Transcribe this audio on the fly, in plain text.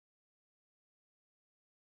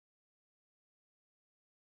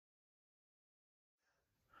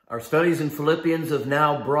Our studies in Philippians have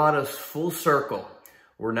now brought us full circle.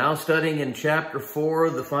 We're now studying in chapter 4,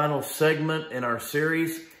 the final segment in our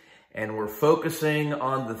series, and we're focusing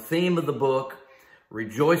on the theme of the book,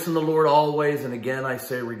 rejoice in the Lord always, and again I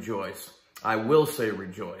say rejoice. I will say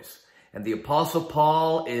rejoice. And the Apostle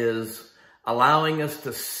Paul is allowing us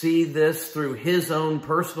to see this through his own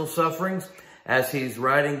personal sufferings as he's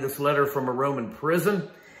writing this letter from a Roman prison.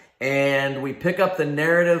 And we pick up the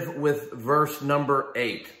narrative with verse number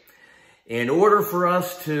 8. In order for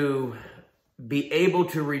us to be able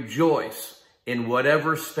to rejoice in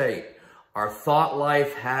whatever state, our thought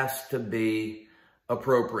life has to be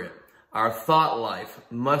appropriate. Our thought life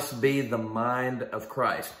must be the mind of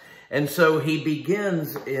Christ. And so he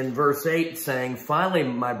begins in verse 8 saying, finally,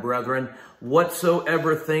 my brethren,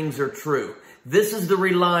 whatsoever things are true. This is the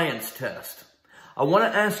reliance test. I want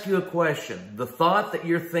to ask you a question. The thought that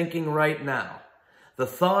you're thinking right now, the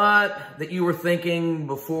thought that you were thinking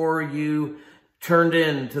before you tuned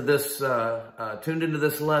into this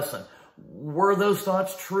lesson, were those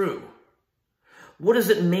thoughts true? What does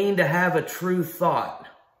it mean to have a true thought?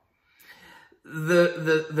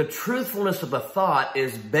 The truthfulness of a thought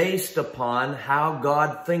is based upon how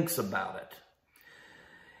God thinks about it.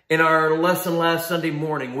 In our lesson last Sunday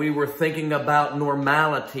morning, we were thinking about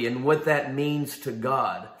normality and what that means to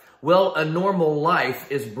God. Well, a normal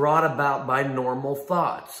life is brought about by normal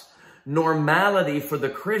thoughts. Normality for the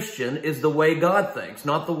Christian is the way God thinks,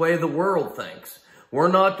 not the way the world thinks.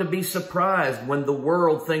 We're not to be surprised when the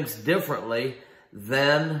world thinks differently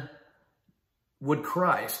than would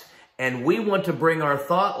Christ. And we want to bring our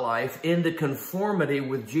thought life into conformity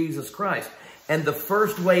with Jesus Christ. And the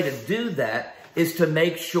first way to do that is to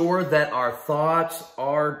make sure that our thoughts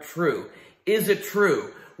are true. Is it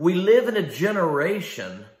true? We live in a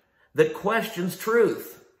generation that questions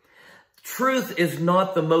truth. Truth is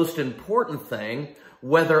not the most important thing,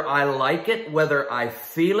 whether I like it, whether I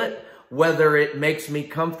feel it, whether it makes me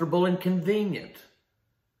comfortable and convenient,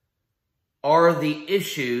 are the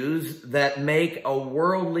issues that make a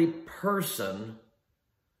worldly person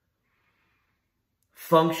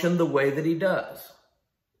function the way that he does.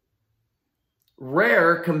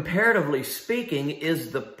 Rare, comparatively speaking,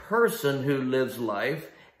 is the person who lives life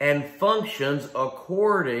and functions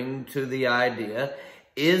according to the idea,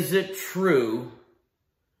 is it true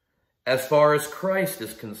as far as Christ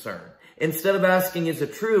is concerned? Instead of asking, is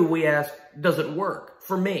it true, we ask, does it work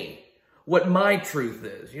for me? What my truth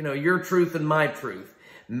is, your truth and my truth.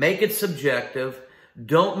 Make it subjective.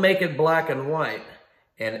 Don't make it black and white.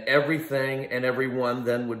 And everything and everyone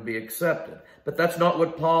then would be accepted. But that's not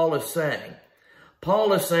what Paul is saying.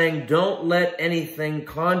 Paul is saying, don't let anything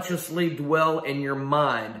consciously dwell in your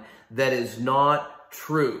mind that is not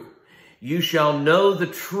true. You shall know the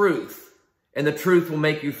truth, and the truth will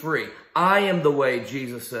make you free. I am the way,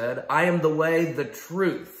 Jesus said. I am the way, the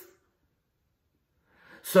truth.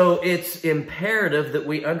 So it's imperative that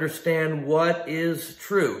we understand what is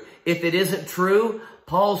true. If it isn't true,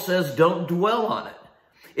 Paul says don't dwell on it.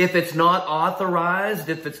 If it's not authorized,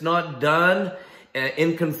 if it's not done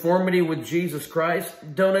in conformity with Jesus Christ,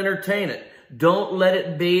 don't entertain it. Don't let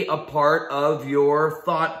it be a part of your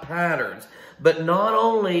thought patterns. But not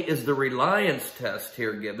only is the reliance test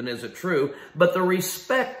here given, is it true, but the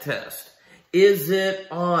respect test. Is it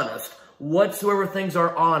honest? Whatsoever things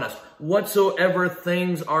are honest, whatsoever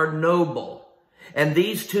things are noble. And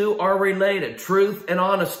these two are related, truth and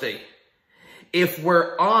honesty. If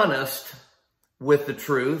we're honest with the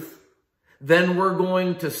truth, then we're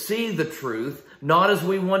going to see the truth, not as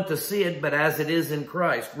we want to see it, but as it is in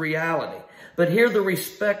Christ, reality. But here the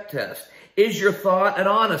respect test. Is your thought an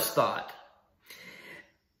honest thought?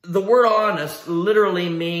 The word honest literally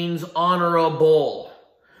means honorable.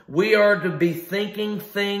 We are to be thinking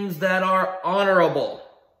things that are honorable.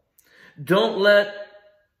 Don't let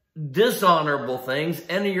dishonorable things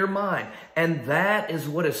enter your mind. And that is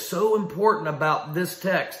what is so important about this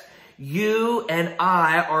text. You and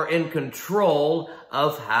I are in control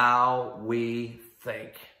of how we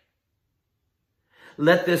think.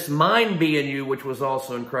 Let this mind be in you, which was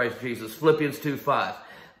also in Christ Jesus. Philippians 2:5.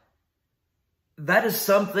 That is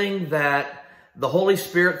something that the Holy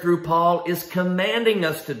Spirit through Paul is commanding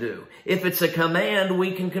us to do. If it's a command,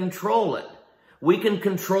 we can control it. We can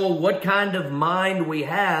control what kind of mind we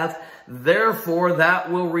have. Therefore, that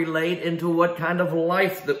will relate into what kind of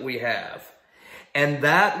life that we have. And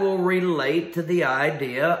that will relate to the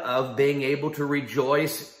idea of being able to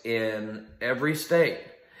rejoice in every state.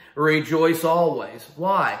 Rejoice always.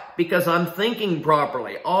 Why? Because I'm thinking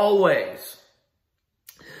properly, always.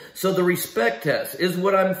 So the respect test, is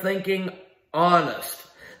what I'm thinking honest?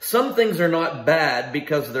 Some things are not bad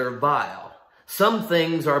because they're vile. Some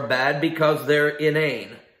things are bad because they're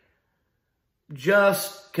inane.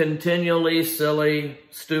 Just continually silly,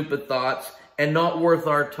 stupid thoughts and not worth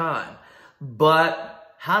our time.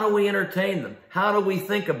 But how do we entertain them? How do we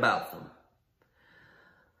think about them?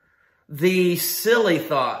 The silly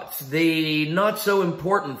thoughts, the not so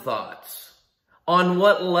important thoughts, on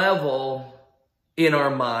what level in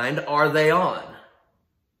our mind are they on?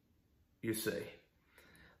 You see,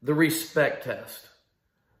 the respect test.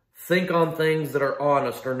 Think on things that are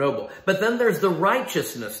honest or noble. But then there's the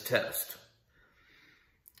righteousness test.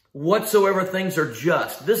 Whatsoever things are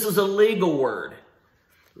just. This is a legal word.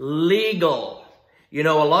 Legal. You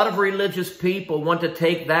know, a lot of religious people want to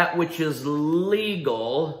take that which is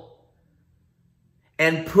legal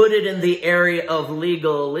and put it in the area of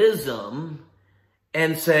legalism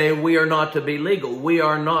and say we are not to be legal. We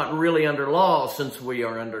are not really under law since we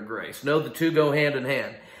are under grace. No, the two go hand in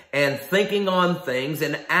hand. And thinking on things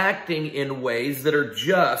and acting in ways that are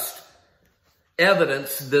just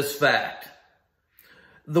evidence this fact.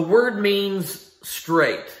 The word means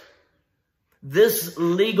straight. This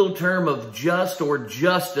legal term of just or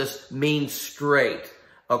justice means straight.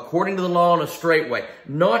 According to the law, in a straight way.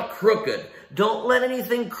 Not crooked. Don't let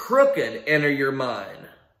anything crooked enter your mind.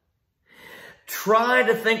 Try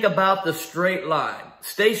to think about the straight line.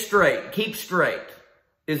 Stay straight. Keep straight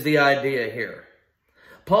is the idea here.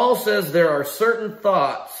 Paul says there are certain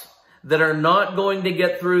thoughts that are not going to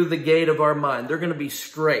get through the gate of our mind. They're going to be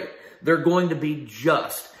straight. They're going to be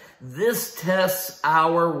just. This tests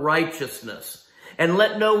our righteousness. And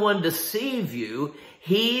let no one deceive you.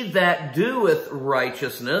 He that doeth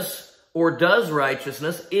righteousness or does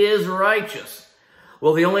righteousness is righteous.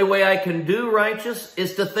 Well, the only way I can do righteous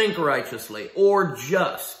is to think righteously or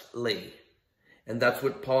justly. And that's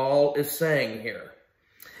what Paul is saying here.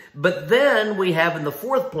 But then we have in the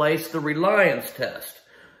fourth place the reliance test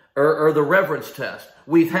or the reverence test.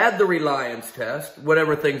 We've had the reliance test,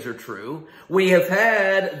 whatever things are true. We have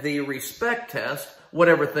had the respect test,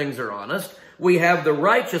 whatever things are honest. We have the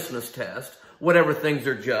righteousness test, whatever things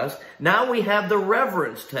are just. Now we have the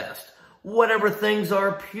reverence test, whatever things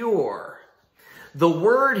are pure. The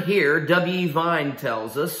word here, W.E. Vine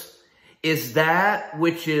tells us, is that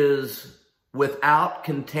which is without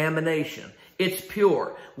contamination. It's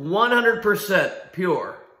pure, 100%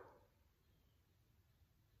 pure.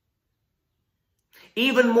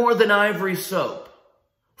 Even more than ivory soap.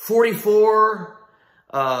 44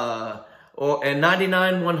 and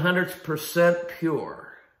 99 100%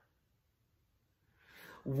 pure.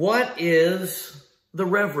 What is the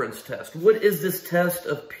reverence test? What is this test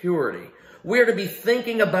of purity? We're to be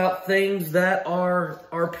thinking about things that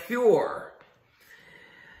are pure.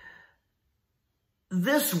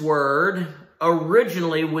 This word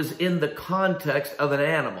originally was in the context of an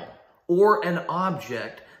animal or an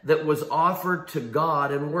object that was offered to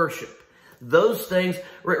God in worship. Those things,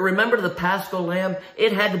 remember the Paschal lamb?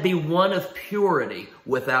 It had to be one of purity,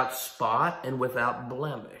 without spot and without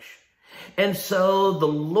blemish. And so the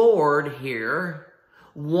Lord here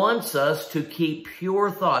wants us to keep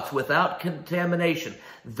pure thoughts without contamination,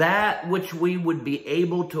 that which we would be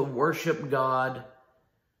able to worship God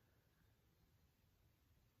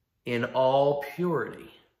in all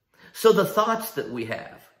purity. So the thoughts that we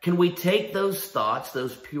have, can we take those thoughts,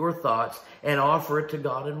 those pure thoughts, and offer it to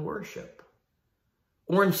God in worship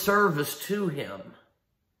or in service to Him?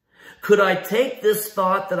 Could I take this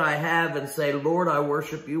thought that I have and say, Lord, I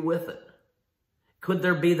worship you with it? Could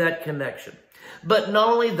there be that connection? But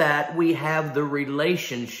not only that, we have the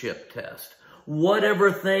relationship test.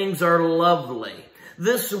 Whatever things are lovely.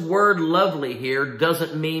 This word lovely here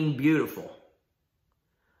doesn't mean beautiful.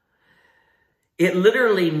 It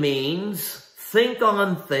literally means think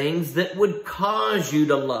on things that would cause you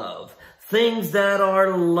to love. Things that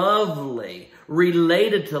are lovely,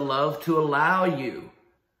 related to love, to allow you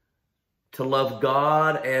to love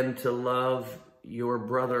God and to love your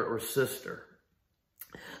brother or sister.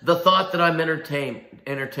 The thought that I'm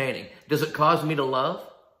entertaining, does it cause me to love?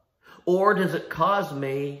 Or does it cause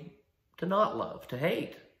me to not love, to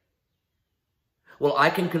hate? Well, I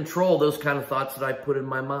can control those kind of thoughts that I put in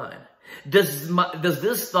my mind. Does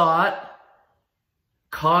this thought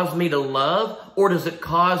cause me to love, or does it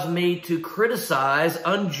cause me to criticize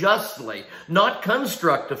unjustly? Not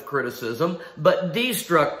constructive criticism, but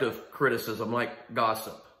destructive criticism, like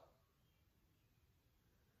gossip.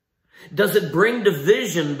 Does it bring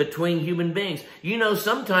division between human beings? You know,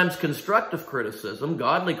 sometimes constructive criticism,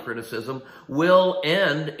 godly criticism, will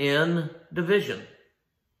end in division.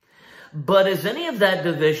 But is any of that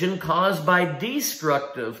division caused by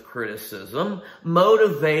destructive criticism,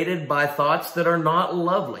 motivated by thoughts that are not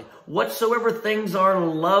lovely? Whatsoever things are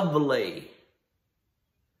lovely,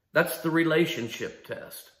 That's the relationship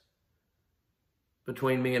test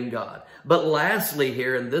between me and God. But lastly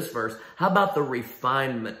here in this verse, how about the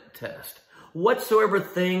refinement test? Whatsoever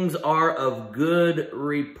things are of good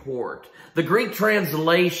report. The Greek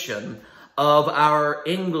translation of our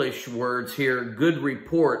English words here, good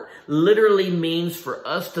report, literally means for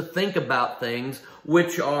us to think about things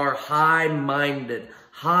which are high-minded,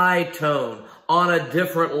 high tone, on a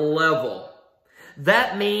different level.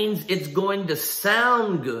 That means it's going to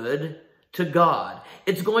sound good to God.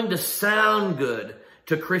 It's going to sound good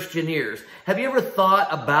to Christian ears. Have you ever thought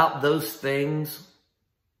about those things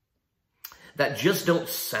that just don't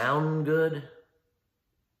sound good?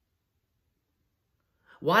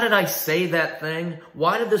 Why did I say that thing?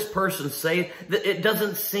 Why did this person say that? It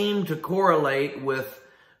doesn't seem to correlate with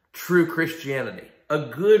true Christianity. A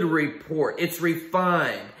good report. It's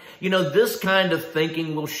refined. You know, this kind of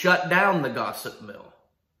thinking will shut down the gossip mill.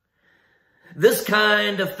 This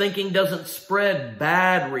kind of thinking doesn't spread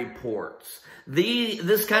bad reports.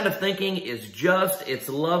 This kind of thinking is just, it's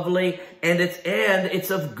lovely, and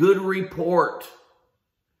it's of good report.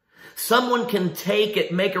 Someone can take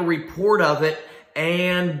it, make a report of it,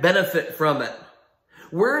 and benefit from it.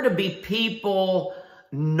 We're to be people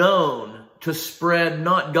known to spread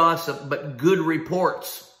not gossip, but good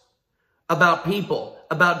reports about people,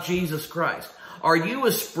 about Jesus Christ. Are you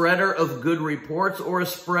a spreader of good reports or a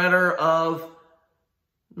spreader of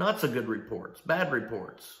not so good reports, bad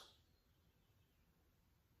reports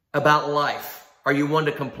about life? Are you one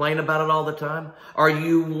to complain about it all the time? Are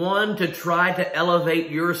you one to try to elevate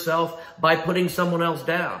yourself by putting someone else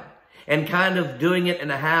down and kind of doing it in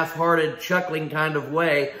a half-hearted, chuckling kind of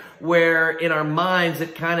way where in our minds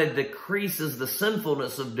it kind of decreases the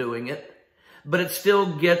sinfulness of doing it, but it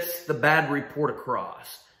still gets the bad report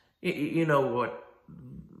across? You know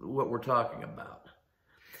what we're talking about.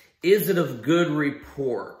 Is it of good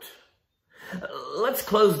report? Let's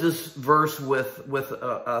close this verse with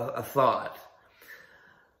a thought.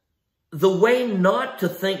 The way not to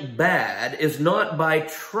think bad is not by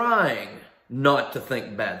trying not to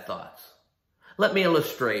think bad thoughts. Let me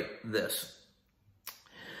illustrate this.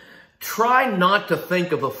 Try not to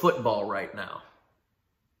think of a football right now.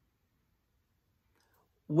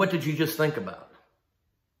 What did you just think about?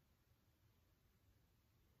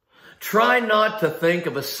 Try not to think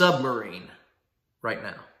of a submarine right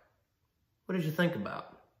now. What did you think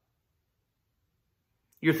about?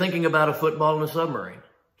 You're thinking about a football and a submarine,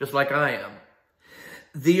 just like I am.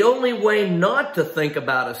 The only way not to think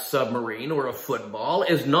about a submarine or a football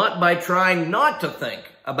is not by trying not to think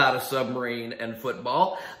about a submarine and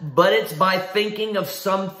football, but it's by thinking of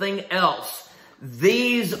something else.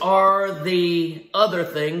 These are the other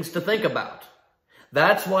things to think about.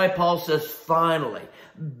 That's why Paul says, finally,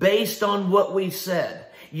 based on what we said,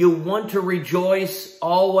 you want to rejoice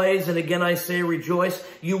always, and again I say rejoice.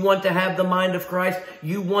 You want to have the mind of Christ.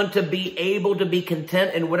 You want to be able to be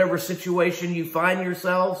content in whatever situation you find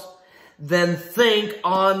yourselves. Then think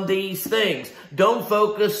on these things. Don't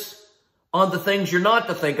focus on the things you're not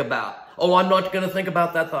to think about. Oh, I'm not going to think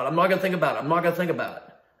about that thought. I'm not going to think about it. I'm not going to think about it.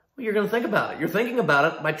 Well, you're going to think about it. You're thinking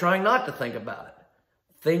about it by trying not to think about it.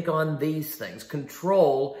 Think on these things.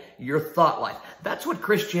 Control your thought life. That's what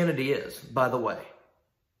Christianity is, by the way.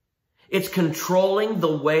 It's controlling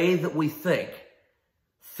the way that we think.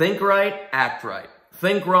 Think right, act right.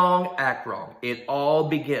 Think wrong, act wrong. It all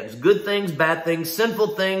begins. Good things, bad things,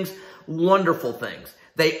 sinful things, wonderful things.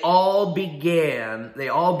 They all begin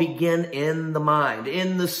in the mind,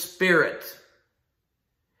 in the spirit.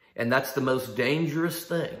 And that's the most dangerous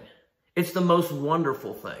thing. It's the most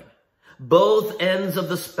wonderful thing. Both ends of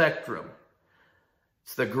the spectrum.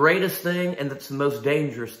 It's the greatest thing, and it's the most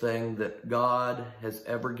dangerous thing that God has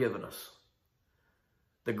ever given us.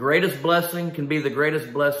 The greatest blessing can be the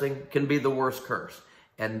greatest blessing, can be the worst curse.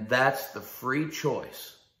 And that's the free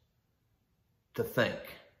choice to think.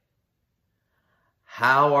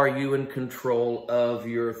 How are you in control of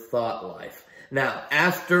your thought life? Now,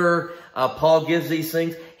 after Paul gives these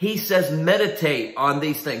things, he says meditate on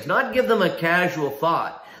these things. Not give them a casual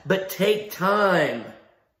thought, but take time.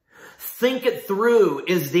 Think it through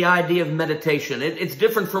is the idea of meditation. It's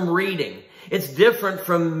different from reading. It's different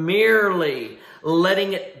from merely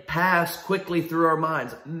letting it pass quickly through our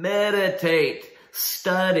minds. Meditate,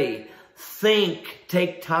 study, think,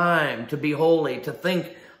 take time to be holy, to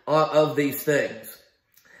think of these things.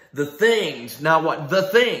 The things, now what? The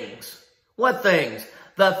things. What things?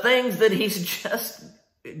 The things that he's just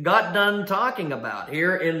got done talking about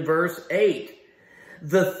here in verse 8.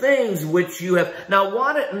 The things which you have. Now,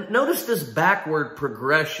 notice this backward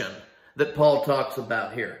progression that Paul talks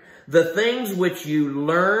about here. The things which you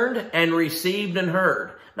learned and received and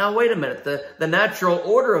heard. Now, wait a minute. The natural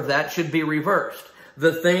order of that should be reversed.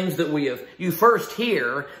 The things that you first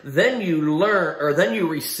hear, then you learn, or then you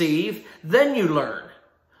receive, then you learn.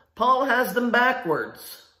 Paul has them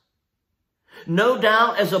backwards. No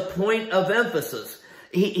doubt as a point of emphasis.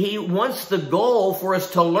 He wants the goal for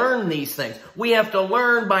us to learn these things. We have to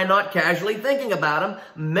learn by not casually thinking about them,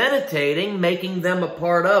 meditating, making them a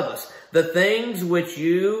part of us. The things which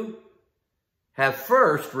you have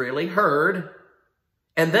first really heard,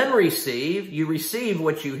 and then receive. You receive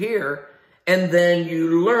what you hear, and then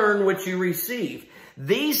you learn what you receive.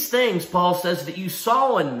 These things, Paul says, that you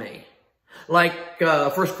saw in me. Like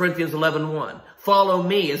 1 Corinthians 11:1. Follow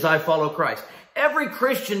me as I follow Christ. Every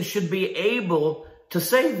Christian should be able to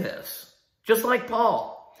say this, just like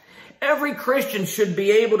Paul. Every Christian should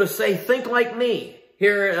be able to say, think like me.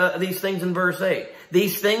 Here, these things in verse 8.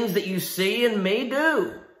 These things that you see in me,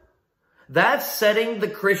 do. That's setting the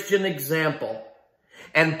Christian example.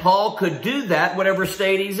 And Paul could do that whatever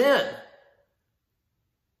state he's in.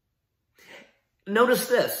 Notice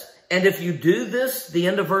this. And if you do this, the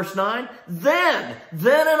end of verse 9, then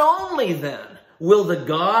and only then, will the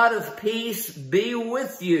God of peace be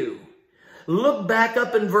with you. Look back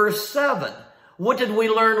up in verse 7. What did we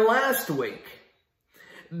learn last week?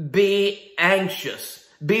 Be anxious,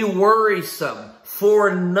 be worrisome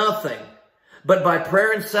for nothing. But by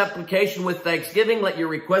prayer and supplication with thanksgiving, let your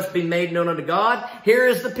requests be made known unto God. Here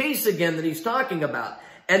is the peace again that he's talking about.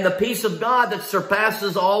 And the peace of God that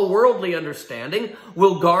surpasses all worldly understanding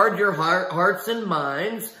will guard your hearts and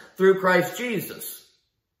minds through Christ Jesus.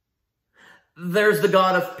 There's the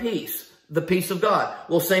God of peace, the peace of God.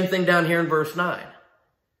 Well, same thing down here in verse 9.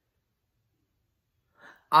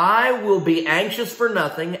 I will be anxious for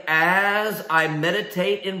nothing as I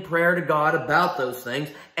meditate in prayer to God about those things,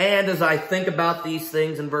 and as I think about these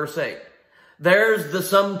things in verse 8. There's the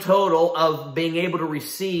sum total of being able to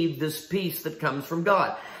receive this peace that comes from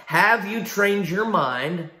God. Have you trained your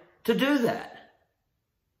mind to do that?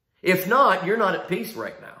 If not, you're not at peace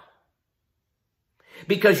right now.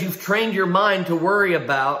 Because you've trained your mind to worry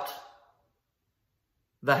about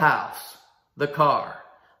the house, the car,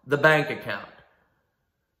 the bank account,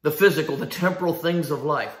 the physical, the temporal things of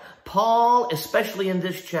life. Paul, especially in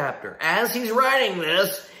this chapter, as he's writing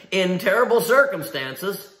this in terrible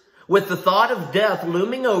circumstances, with the thought of death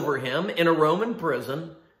looming over him in a Roman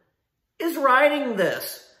prison, is writing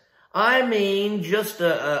this. I mean, just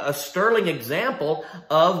a sterling example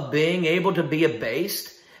of being able to be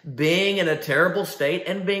abased, being in a terrible state,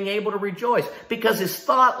 and being able to rejoice. Because his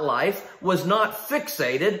thought life was not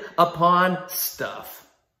fixated upon stuff.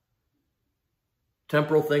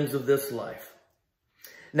 Temporal things of this life.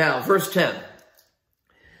 Now, verse 10.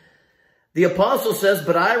 The apostle says,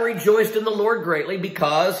 but I rejoiced in the Lord greatly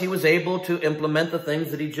because he was able to implement the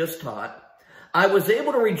things that he just taught. I was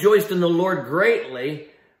able to rejoice in the Lord greatly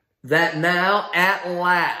that now at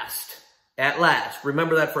last,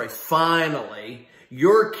 remember that phrase, finally,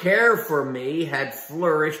 your care for me had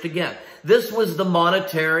flourished again. This was the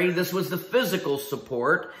monetary, this was the physical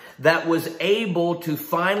support that was able to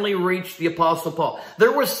finally reach the Apostle Paul.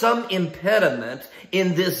 There was some impediment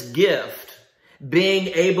in this gift being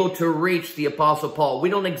able to reach the Apostle Paul. We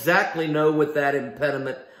don't exactly know what that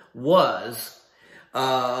impediment was.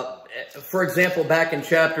 For example, back in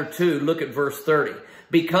chapter 2, look at verse 30.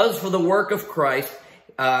 Because for the work of Christ,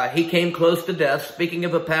 he came close to death, speaking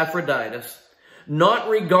of Epaphroditus, not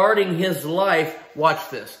regarding his life, watch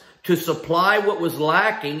this, to supply what was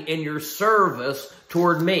lacking in your service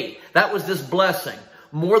toward me. That was this blessing.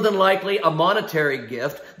 More than likely a monetary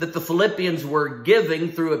gift that the Philippians were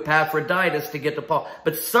giving through Epaphroditus to get to Paul.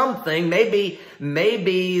 But something, maybe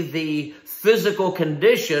the physical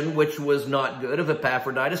condition, which was not good of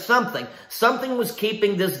Epaphroditus, something was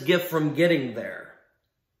keeping this gift from getting there.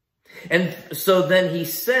 And so then he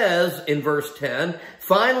says in verse 10,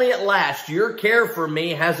 finally at last, your care for me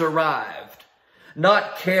has arrived.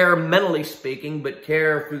 Not care mentally speaking, but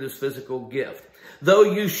care through this physical gift. Though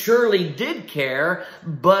you surely did care,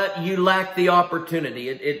 but you lacked the opportunity.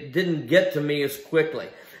 It didn't get to me as quickly.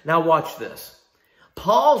 Now watch this.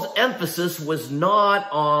 Paul's emphasis was not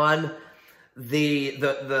on the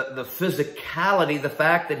physicality, the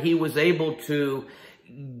fact that he was able to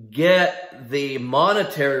get the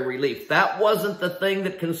monetary relief. That wasn't the thing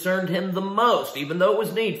that concerned him the most, even though it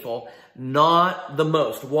was needful. Not the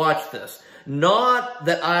most. Watch this. Not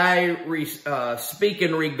that I speak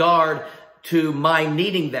in regard to my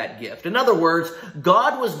needing that gift. In other words,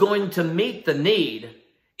 God was going to meet the need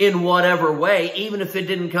in whatever way, even if it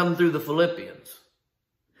didn't come through the Philippians.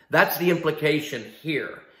 That's the implication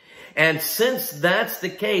here. And since that's the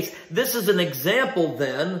case, this is an example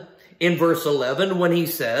then in verse 11 when he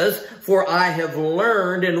says, "For I have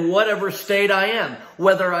learned in whatever state I am,"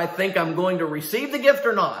 whether I think I'm going to receive the gift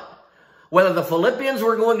or not, whether the Philippians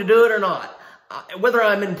were going to do it or not, whether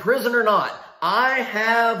I'm in prison or not, I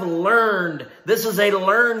have learned. This is a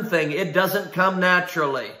learned thing. It doesn't come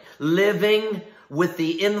naturally. Living with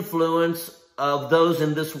the influence of those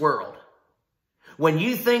in this world. When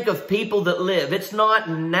you think of people that live, it's not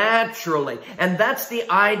naturally. And that's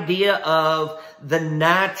the idea of the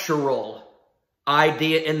natural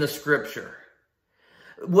idea in the scripture.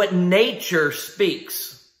 What nature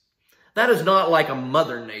speaks, that is not like a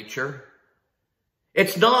mother nature.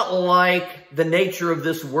 It's not like the nature of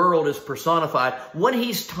this world is personified. What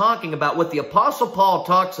he's talking about, what the Apostle Paul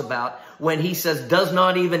talks about when he says, "Does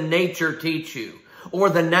not even nature teach you?" or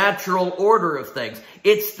the natural order of things.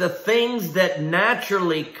 It's the things that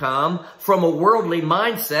naturally come from a worldly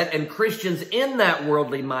mindset, and Christians in that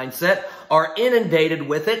worldly mindset are inundated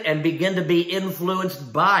with it and begin to be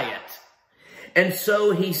influenced by it. And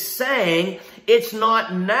so he's saying it's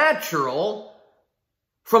not natural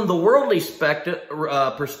from the worldly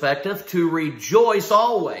perspective to rejoice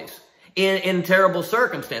always in terrible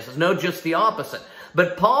circumstances. No, just the opposite.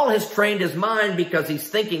 But Paul has trained his mind because he's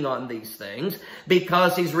thinking on these things,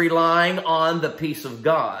 because he's relying on the peace of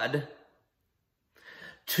God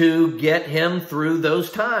to get him through those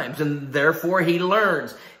times. And therefore he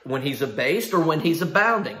learns when he's abased or when he's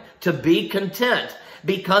abounding to be content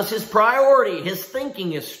because his priority, his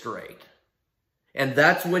thinking is straight. And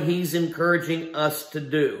that's what he's encouraging us to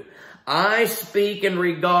do. I speak in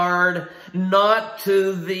regard not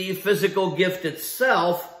to the physical gift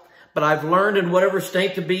itself, but I've learned in whatever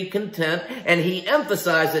state to be content. And he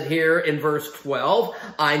emphasized it here in verse 12.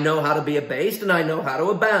 I know how to be abased and I know how to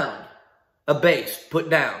abound. Abased, put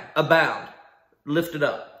down. Abound, lifted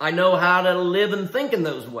up. I know how to live and think in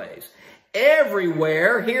those ways.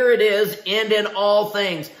 Everywhere, here it is, and in all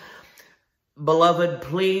things. Beloved,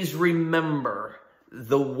 please remember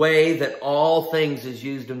the way that all things is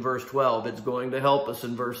used in verse 12. It's going to help us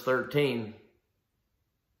in verse 13.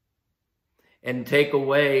 And take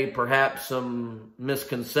away perhaps some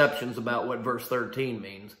misconceptions about what verse 13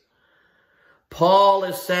 means. Paul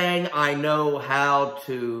is saying, I know how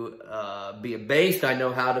to be abased. I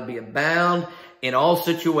know how to be abound in all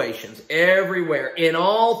situations, everywhere. In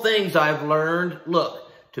all things I've learned, look,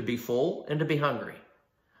 to be full and to be hungry.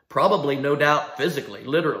 Probably, no doubt, physically,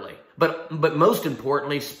 literally. But most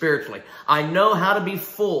importantly, spiritually. I know how to be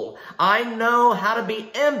full. I know how to be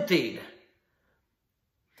emptied.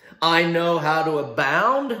 I know how to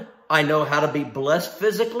abound. I know how to be blessed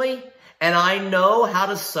physically. And I know how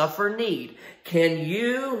to suffer need. Can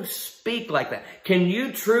you speak like that? Can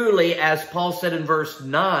you truly, as Paul said in verse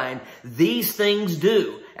 9, these things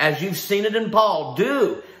do, as you've seen it in Paul,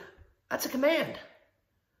 do? That's a command.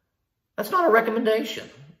 That's not a recommendation.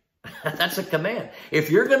 That's a command.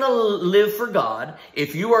 If you're going to live for God,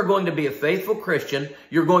 if you are going to be a faithful Christian,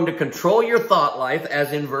 you're going to control your thought life,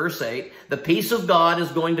 as in verse 8. The peace of God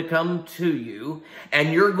is going to come to you,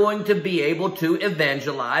 and you're going to be able to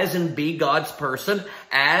evangelize and be God's person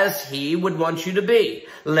as He would want you to be.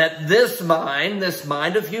 Let this mind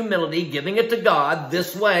of humility, giving it to God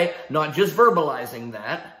this way, not just verbalizing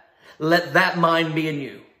that, let that mind be in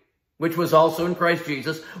you, which was also in Christ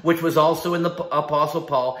Jesus, which was also in the Apostle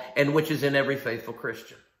Paul, and which is in every faithful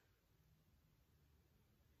Christian.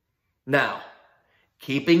 Now,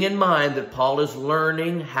 keeping in mind that Paul is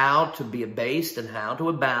learning how to be abased and how to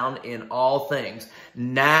abound in all things.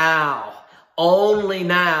 Now, only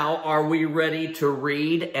now are we ready to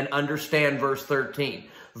read and understand verse 13.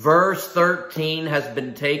 Verse 13 has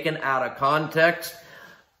been taken out of context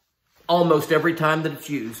almost every time that it's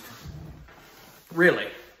used. Really.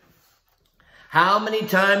 How many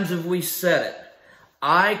times have we said it?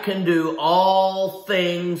 I can do all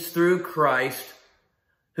things through Christ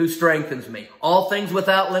who strengthens me. All things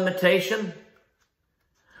without limitation.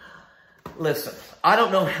 Listen, I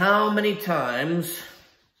don't know how many times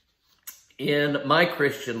in my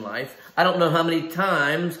Christian life, I don't know how many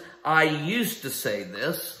times I used to say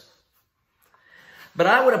this, but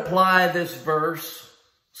I would apply this verse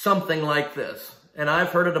something like this. And I've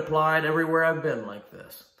heard it applied everywhere I've been like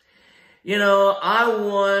this. You know, I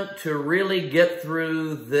want to really get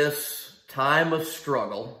through this time of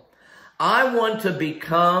struggle. I want to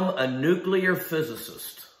become a nuclear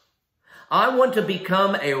physicist. I want to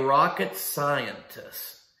become a rocket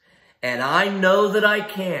scientist. And I know that I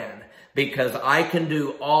can because I can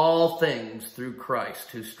do all things through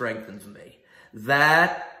Christ who strengthens me.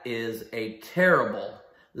 That is a terrible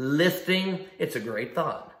lifting. It's a great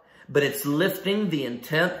thought. but it's lifting the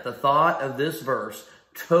intent, the thought of this verse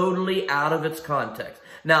totally out of its context.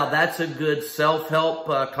 Now, that's a good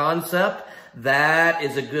self-help concept. That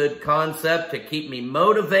is a good concept to keep me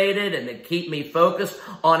motivated and to keep me focused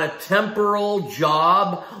on a temporal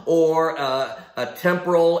job or a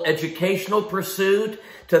temporal educational pursuit,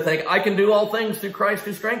 to think I can do all things through Christ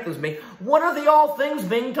who strengthens me. What are the all things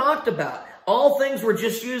being talked about? All things were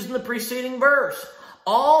just used in the preceding verse.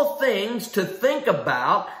 All things to think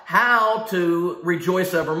about how to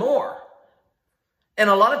rejoice evermore. And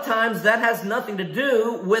a lot of times that has nothing to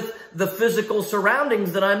do with the physical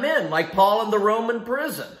surroundings that I'm in, like Paul in the Roman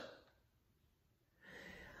prison.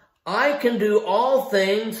 I can do all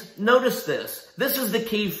things. Notice this. This is the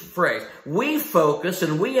key phrase. We focus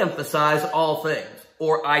and we emphasize all things,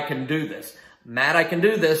 or I can do this. Matt, I can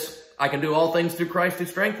do this. I can do all things through Christ who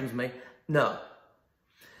strengthens me. No.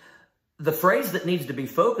 The phrase that needs to be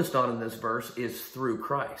focused on in this verse is through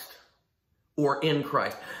Christ. Or in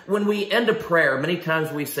Christ. When we end a prayer, many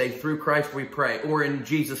times we say, through Christ we pray, or in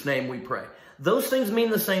Jesus' name we pray. Those things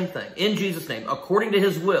mean the same thing. In Jesus' name, according to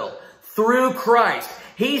his will, through Christ.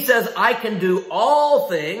 He says, I can do all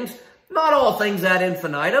things, not all things ad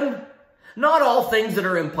infinitum, not all things that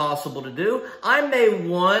are impossible to do. I may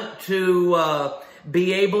want to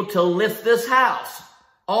be able to lift this house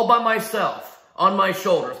all by myself, on my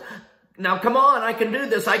shoulders. Now, come on, I can do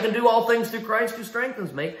this. I can do all things through Christ who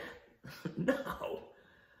strengthens me. No.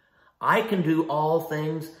 I can do all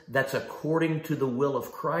things that's according to the will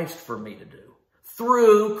of Christ for me to do.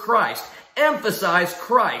 Through Christ. Emphasize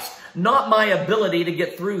Christ, not my ability to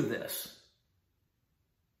get through this.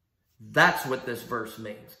 That's what this verse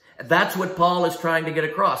means. That's what Paul is trying to get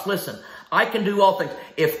across. Listen, I can do all things.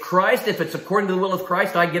 If it's according to the will of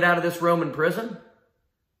Christ, I get out of this Roman prison,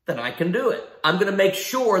 then I can do it. I'm going to make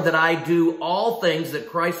sure that I do all things that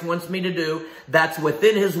Christ wants me to do. That's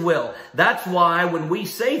within his will. That's why when we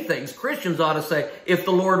say things, Christians ought to say, if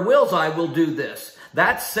the Lord wills, I will do this.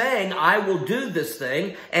 That's saying I will do this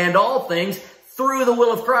thing and all things through the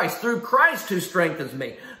will of Christ, through Christ who strengthens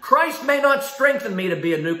me. Christ may not strengthen me to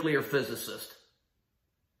be a nuclear physicist.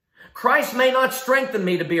 Christ may not strengthen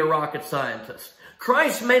me to be a rocket scientist.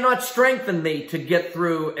 Christ may not strengthen me to get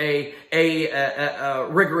through a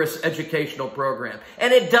rigorous educational program.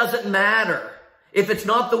 And it doesn't matter. If it's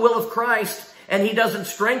not the will of Christ and he doesn't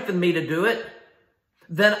strengthen me to do it,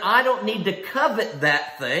 then I don't need to covet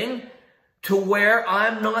that thing to where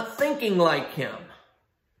I'm not thinking like him.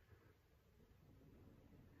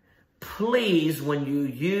 Please, when you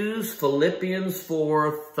use Philippians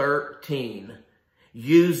 4:13,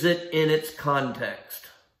 use it in its context.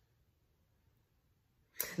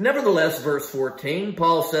 Nevertheless, verse 14,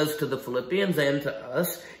 Paul says to the Philippians and to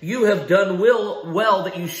us, you have done well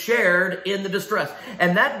that you shared in the distress.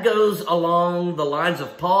 And that goes along the lines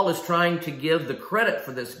of Paul is trying to give the credit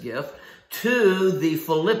for this gift to the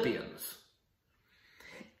Philippians.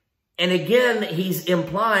 And again, he's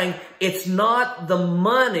implying it's not the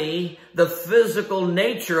money, the physical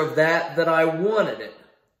nature of that I wanted it.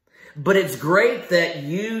 But it's great that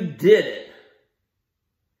you did it.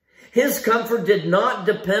 His comfort did not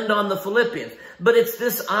depend on the Philippians. But it's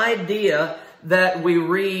this idea that we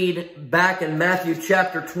read back in Matthew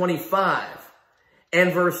chapter 25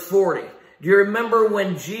 and verse 40. Do you remember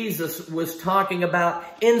when Jesus was talking about,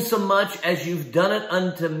 insomuch as you've done it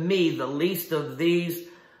unto me, the least of these,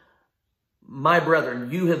 my brethren,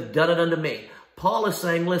 you have done it unto me. Paul is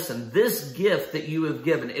saying, listen, this gift that you have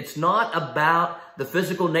given, it's not about the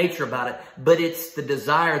physical nature about it, but it's the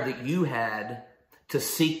desire that you had to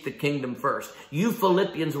seek the kingdom first. You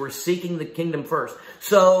Philippians were seeking the kingdom first.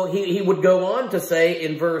 So he would go on to say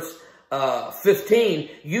in verse 15,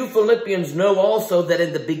 you Philippians know also that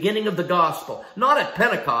in the beginning of the gospel, not at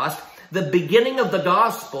Pentecost, the beginning of the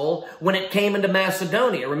gospel when it came into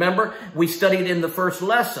Macedonia. Remember, we studied in the first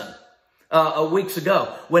lesson weeks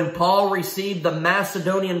ago when Paul received the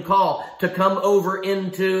Macedonian call to come over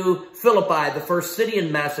into Philippi, the first city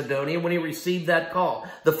in Macedonia, when he received that call.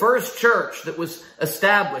 The first church that was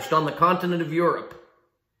established on the continent of Europe.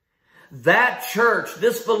 That church,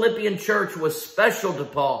 this Philippian church, was special to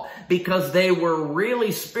Paul because they were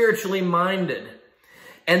really spiritually minded.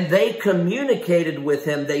 And they communicated with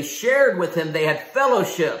him. They shared with him. They had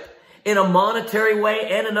fellowship in a monetary way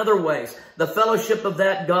and in other ways. The fellowship of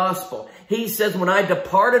that gospel. He says, when I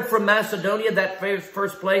departed from Macedonia, that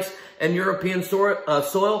first place in European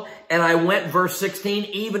soil, and I went, verse 16,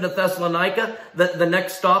 even to Thessalonica, the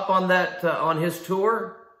next stop on that on his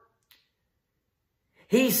tour.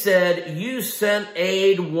 He said, you sent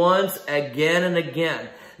aid once, again, and again.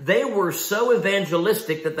 They were so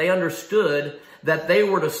evangelistic that they understood that they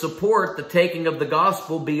were to support the taking of the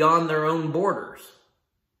gospel beyond their own borders.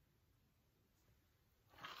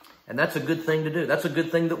 And that's a good thing to do. That's a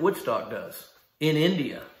good thing that Woodstock does in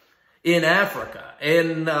India, in Africa,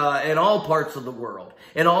 in all parts of the world,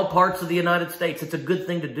 in all parts of the United States. It's a good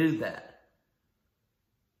thing to do that.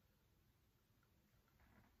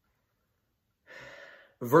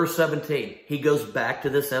 Verse 17, he goes back to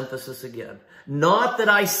this emphasis again. Not that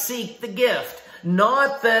I seek the gift,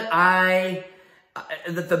 not that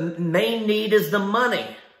that the main need is the money,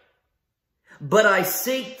 but I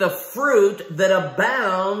seek the fruit that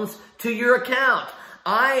abounds to your account.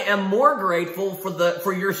 I am more grateful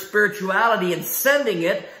for your spirituality in sending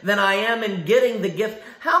it than I am in getting the gift.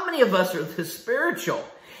 How many of us are this spiritual?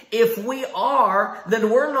 If we are, then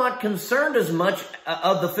we're not concerned as much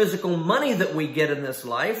of the physical money that we get in this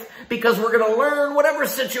life, because we're going to learn whatever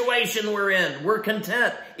situation we're in. We're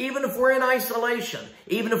content, even if we're in isolation,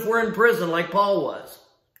 even if we're in prison like Paul was.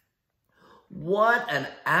 What an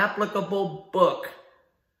applicable book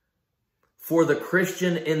for the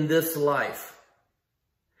Christian in this life.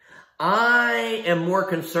 I am more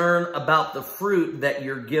concerned about the fruit that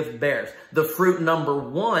your gift bears. The fruit number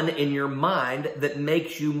one in your mind that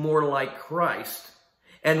makes you more like Christ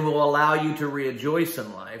and will allow you to rejoice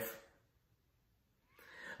in life.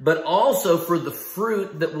 But also for the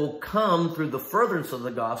fruit that will come through the furtherance of the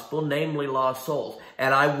gospel, namely lost souls.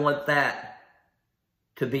 And I want that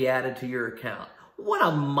to be added to your account. What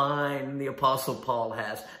a mind the Apostle Paul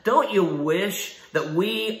has. Don't you wish that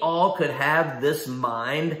we all could have this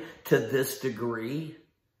mind to this degree?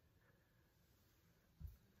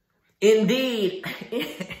 Indeed,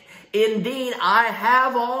 I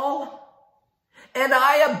have all, and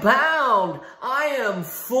I abound. I am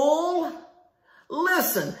full.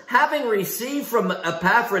 Listen, having received from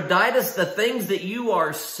Epaphroditus the things that you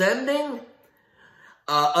are sending,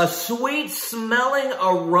 a sweet-smelling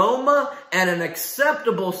aroma and an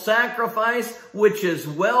acceptable sacrifice, which is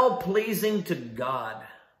well-pleasing to God.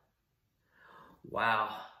 Wow.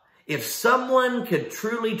 If someone could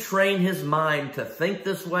truly train his mind to think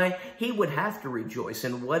this way, he would have to rejoice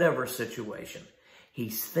in whatever situation.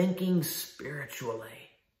 He's thinking spiritually,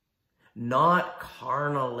 not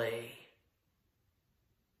carnally.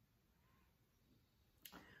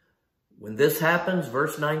 When this happens,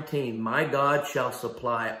 verse 19, my God shall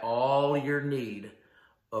supply all your need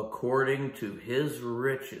according to his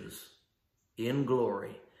riches in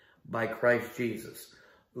glory by Christ Jesus.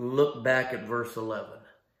 Look back at verse 11.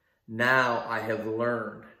 Now I have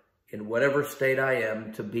learned in whatever state I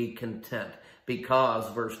am to be content, because,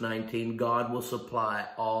 verse 19, God will supply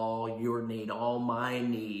all your need, all my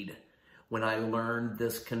need, when I learn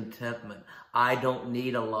this contentment. I don't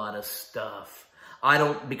need a lot of stuff.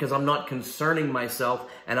 Because I'm not concerning myself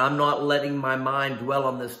and I'm not letting my mind dwell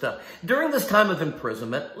on this stuff. During this time of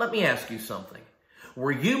imprisonment, let me ask you something.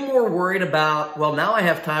 Were you more worried about, well, now I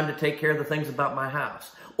have time to take care of the things about my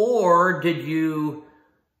house? Or did you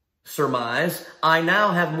surmise, I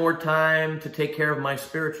now have more time to take care of my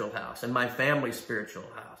spiritual house and my family's spiritual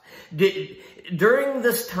house? During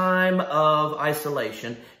this time of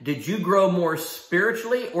isolation, did you grow more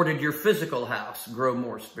spiritually, or did your physical house grow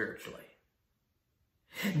more spiritually?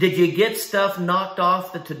 Did you get stuff knocked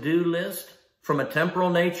off the to-do list from a temporal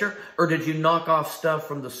nature, or did you knock off stuff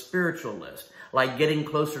from the spiritual list, like getting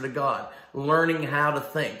closer to God, learning how to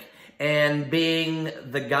think, and being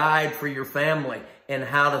the guide for your family in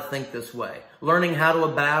how to think this way, learning how to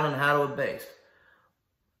abound and how to abase?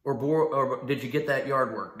 Or did you get that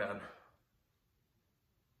yard work done?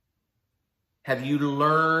 Have you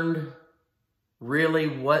learned really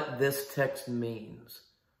what this text means?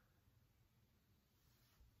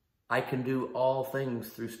 I can do all things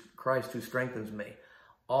through Christ who strengthens me.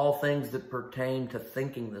 All things that pertain to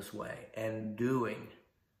thinking this way and doing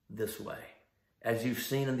this way, as you've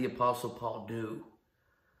seen in the Apostle Paul do.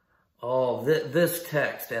 Oh, this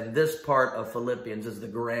text and this part of Philippians is the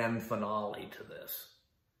grand finale to this.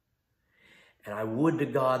 And I would to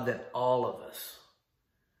God that all of us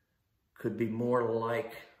could be more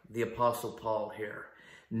like the Apostle Paul here.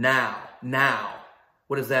 Now,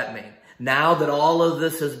 what does that mean? Now that all of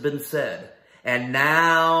this has been said, and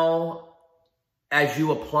now as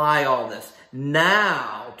you apply all this,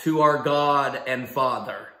 now to our God and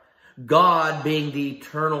Father, God being the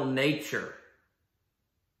eternal nature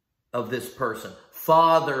of this person,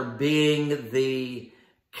 Father being the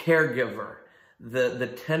caregiver,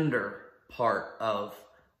 the tender part of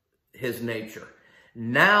his nature.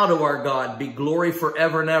 Now to our God be glory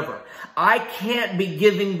forever and ever. I can't be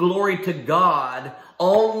giving glory to God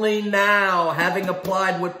only now, having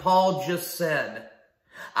applied what Paul just said.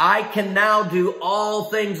 I can now do all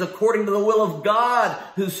things according to the will of God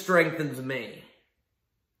who strengthens me.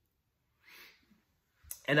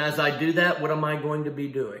 And as I do that, what am I going to be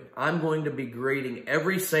doing? I'm going to be greeting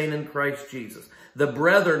every saint in Christ Jesus. The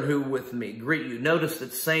brethren who with me greet you. Notice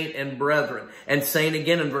that saint and brethren, and saint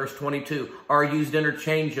again in verse 22, are used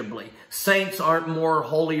interchangeably. Saints aren't more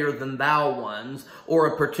holier than thou ones or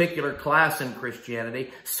a particular class in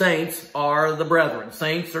Christianity. Saints are the brethren.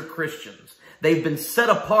 Saints are Christians. They've been set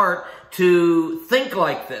apart to think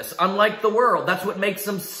like this, unlike the world. That's what makes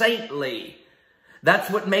them saintly. That's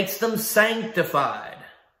what makes them sanctified.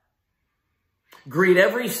 Greet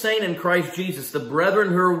every saint in Christ Jesus. The brethren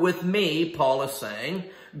who are with me, Paul is saying,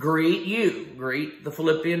 greet you. Greet the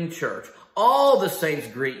Philippian church. All the saints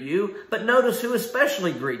greet you, but notice who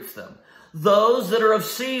especially greets them. Those that are of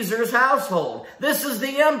Caesar's household. This is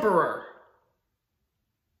the emperor.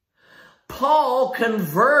 Paul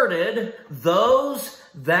converted those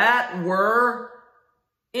that were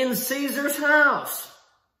in Caesar's house.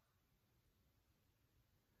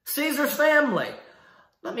 Caesar's family.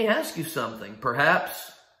 Let me ask you something.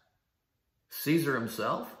 Perhaps Caesar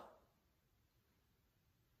himself?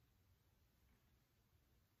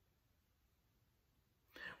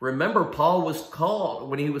 Remember, Paul was called,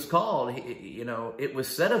 when he was called, it was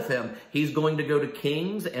said of him, he's going to go to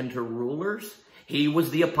kings and to rulers. He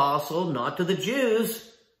was the apostle, not to the Jews.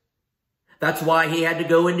 That's why he had to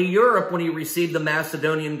go into Europe when he received the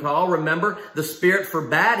Macedonian call. Remember, the Spirit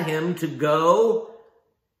forbade him to go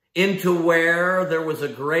into where there was a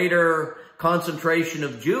greater concentration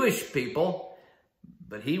of Jewish people,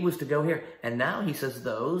 but he was to go here. And now he says,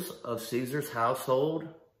 those of Caesar's household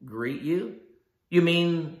greet you. You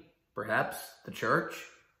mean perhaps the church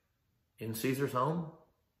in Caesar's home?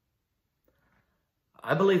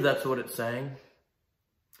 I believe that's what it's saying.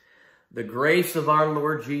 The grace of our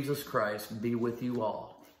Lord Jesus Christ be with you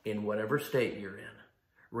all in whatever state you're in.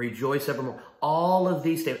 Rejoice evermore. All of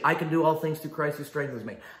these statements. I can do all things through Christ who strengthens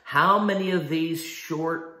me. How many of these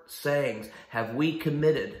short sayings have we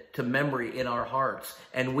committed to memory in our hearts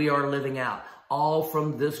and we are living out? All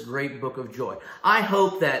from this great book of joy. I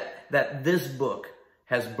hope that this book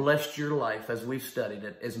has blessed your life as we've studied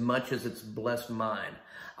it as much as it's blessed mine.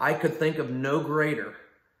 I could think of no greater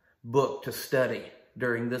book to study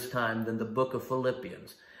during this time than the book of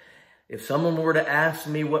Philippians. If someone were to ask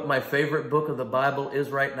me what my favorite book of the Bible is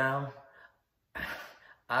right now,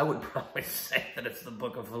 I would probably say that it's the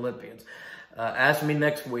book of Philippians. Ask me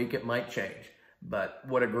next week, it might change. But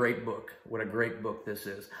what a great book. What a great book this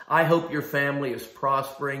is. I hope your family is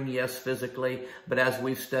prospering, yes, physically. But as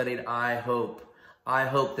we've studied, I hope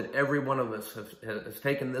that every one of us has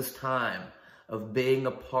taken this time of being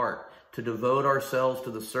apart to devote ourselves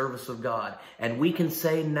to the service of God. And we can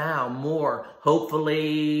say now more,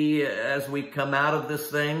 hopefully, as we come out of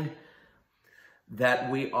this thing, that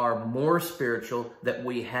we are more spiritual, that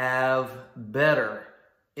we have better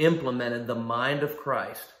implemented the mind of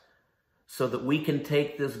Christ, so that we can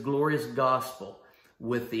take this glorious gospel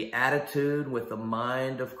with the attitude, with the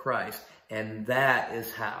mind of Christ. And that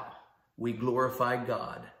is how we glorify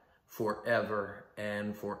God forever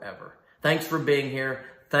and forever. Thanks for being here.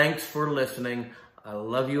 Thanks for listening. I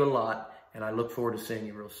love you a lot, and I look forward to seeing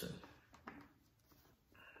you real soon.